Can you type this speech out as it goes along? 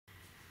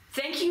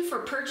Thank you for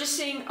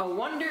purchasing a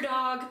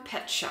Wondurdog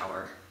pet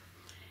shower.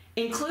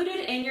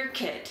 Included in your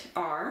kit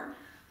are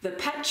the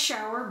pet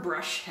shower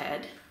brush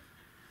head,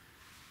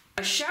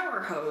 a shower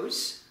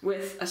hose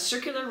with a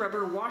circular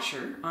rubber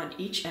washer on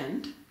each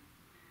end,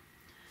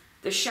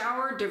 the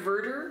shower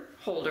diverter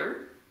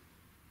holder,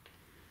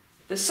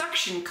 the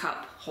suction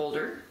cup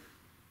holder,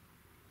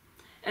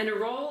 and a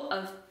roll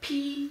of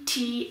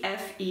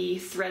PTFE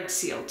thread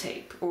seal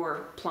tape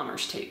or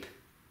plumber's tape.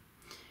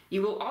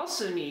 You will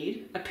also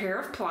need a pair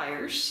of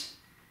pliers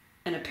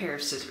and a pair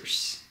of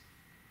scissors.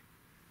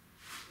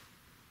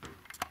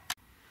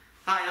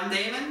 Hi, I'm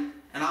Damon,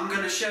 and I'm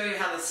going to show you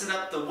how to set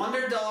up the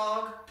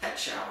Wondurdog pet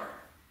shower.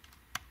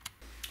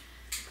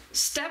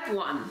 Step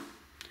 1.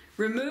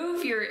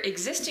 Remove your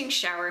existing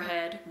shower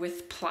head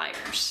with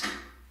pliers.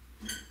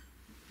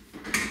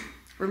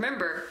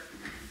 Remember,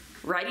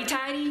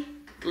 righty-tighty,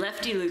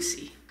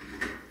 lefty-loosey.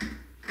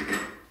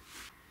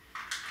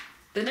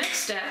 The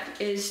next step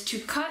is to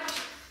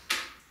cut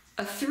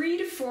a 3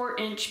 to 4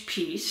 inch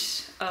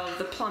piece of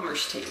the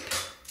plumber's tape.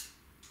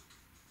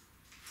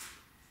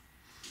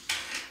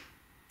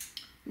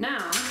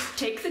 Now,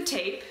 take the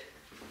tape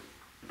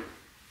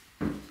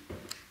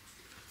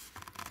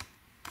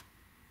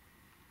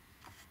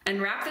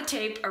and wrap the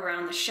tape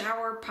around the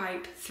shower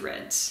pipe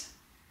threads.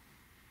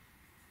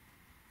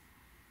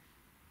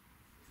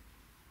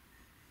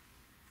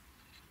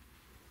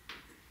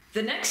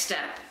 The next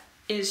step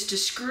is to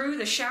screw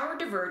the shower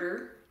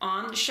diverter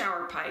on the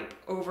shower pipe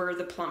over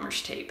the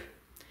plumber's tape.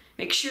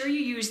 Make sure you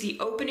use the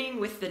opening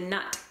with the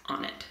nut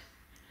on it.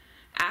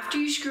 After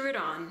you screw it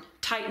on,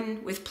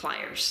 tighten with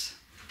pliers.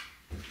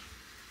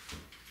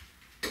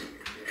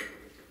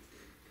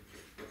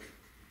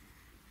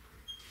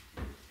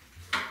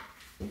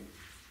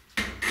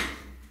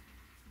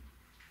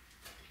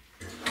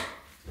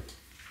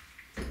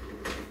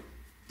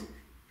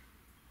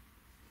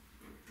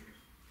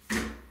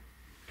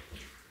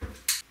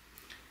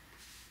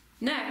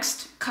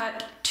 Next,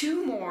 cut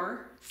 2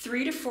 more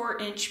 3 to 4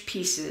 inch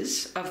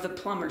pieces of the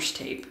plumber's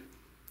tape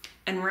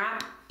and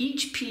wrap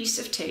each piece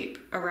of tape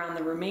around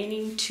the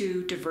remaining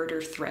 2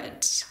 diverter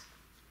threads.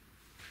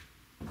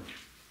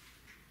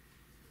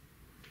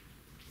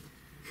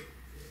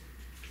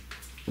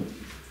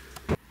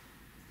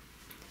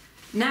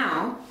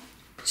 Now,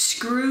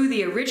 screw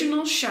the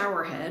original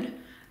shower head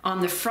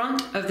on the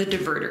front of the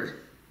diverter.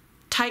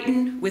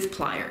 Tighten with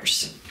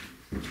pliers.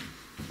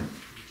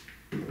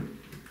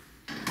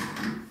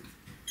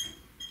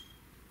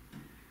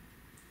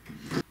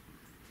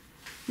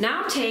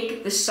 Now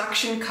take the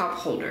suction cup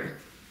holder.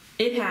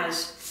 It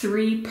has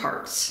 3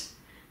 parts.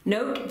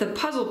 Note the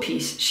puzzle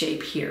piece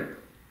shape here.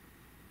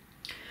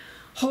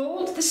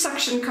 Hold the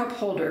suction cup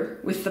holder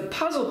with the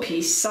puzzle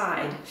piece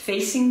side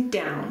facing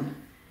down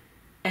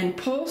and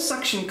pull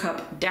suction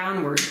cup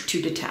downward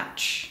to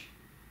detach.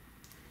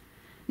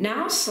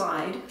 Now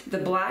slide the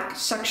black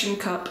suction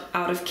cup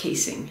out of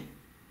casing.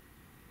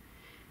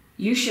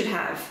 You should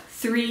have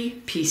 3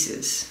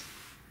 pieces.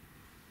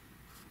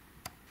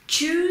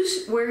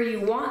 Choose where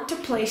you want to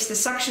place the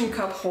suction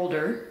cup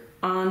holder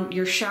on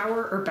your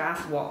shower or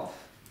bath wall.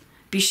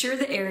 Be sure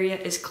the area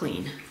is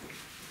clean.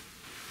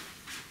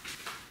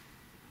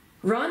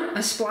 Run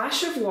a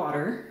splash of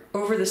water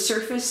over the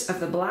surface of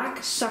the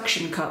black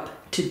suction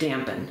cup to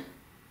dampen.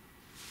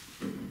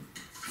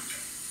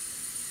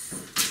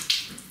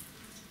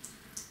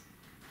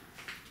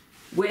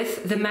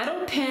 With the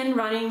metal pin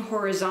running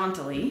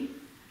horizontally,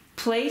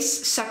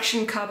 place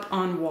suction cup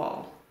on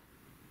wall.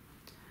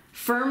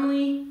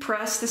 Firmly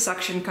press the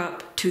suction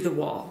cup to the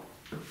wall.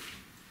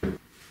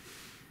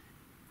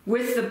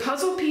 With the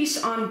puzzle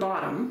piece on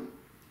bottom,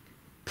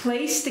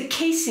 place the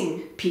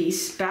casing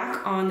piece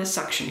back on the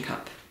suction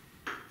cup.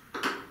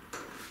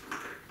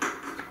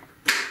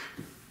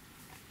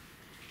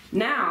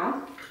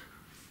 Now,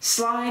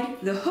 slide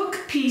the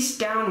hook piece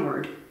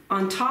downward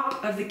on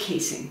top of the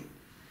casing.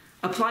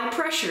 Apply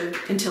pressure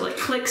until it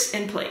clicks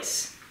in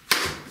place.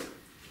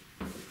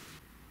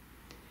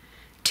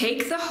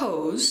 Take the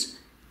hose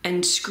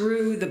and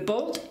screw the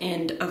bolt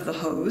end of the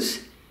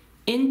hose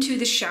into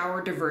the shower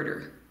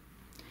diverter.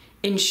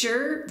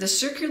 Ensure the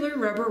circular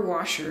rubber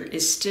washer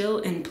is still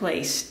in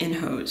place in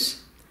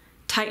hose.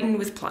 Tighten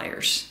with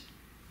pliers.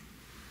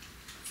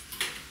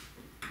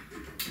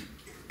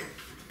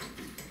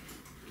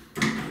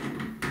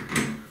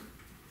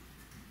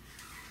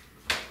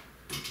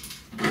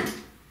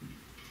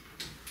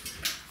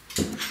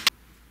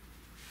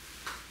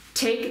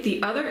 Take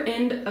the other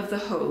end of the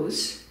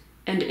hose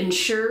and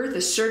ensure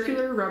the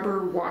circular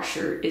rubber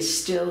washer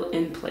is still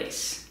in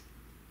place.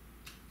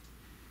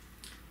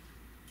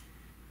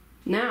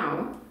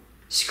 Now,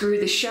 screw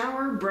the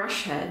shower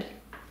brush head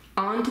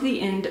onto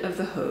the end of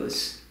the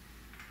hose.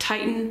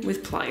 Tighten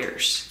with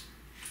pliers.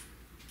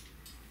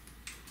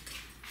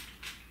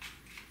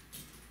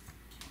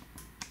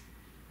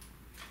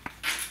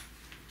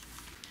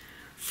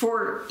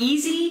 For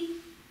easy,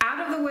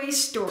 out-of-the-way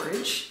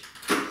storage,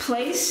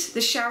 place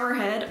the shower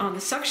head on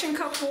the suction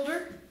cup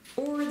holder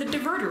or the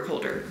diverter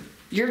holder,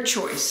 your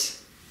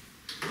choice.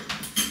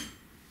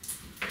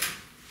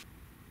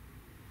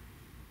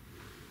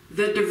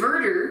 The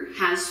diverter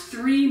has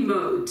 3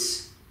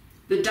 modes.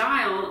 The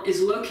dial is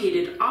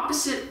located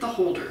opposite the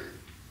holder.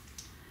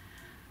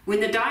 When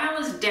the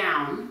dial is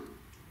down,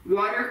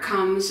 water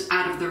comes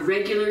out of the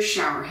regular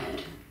shower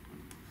head.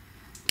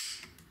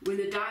 When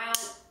the dial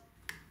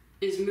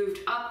is moved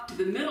up to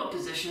the middle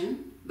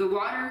position, the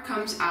water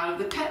comes out of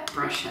the pet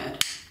brush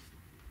head.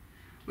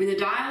 When the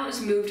dial is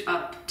moved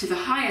up to the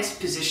highest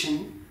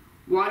position,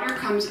 water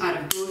comes out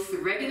of both the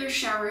regular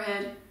shower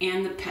head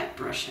and the pet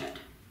brush head.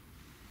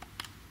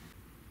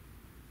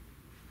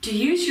 To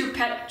use your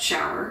pet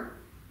shower,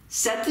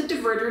 set the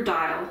diverter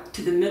dial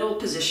to the middle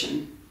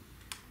position.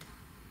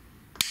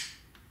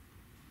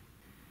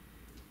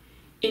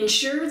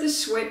 Ensure the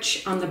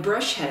switch on the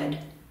brush head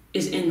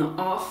is in the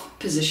off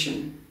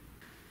position.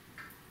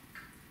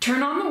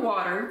 Turn on the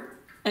water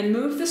and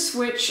move the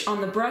switch on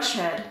the brush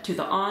head to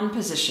the on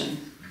position.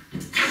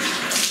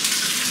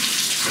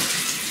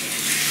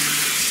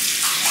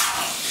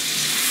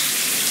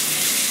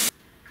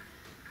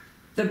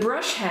 The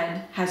brush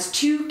head has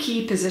 2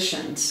 key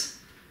positions.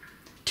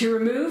 To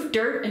remove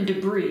dirt and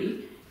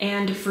debris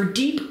and for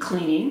deep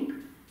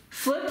cleaning,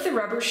 flip the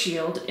rubber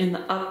shield in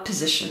the up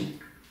position.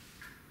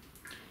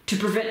 To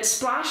prevent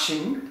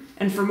splashing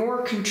and for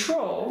more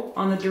control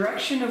on the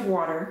direction of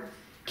water,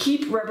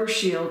 keep rubber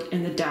shield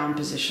in the down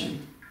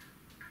position.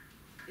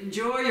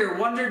 Enjoy your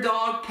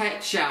Wondurdog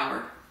pet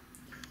shower.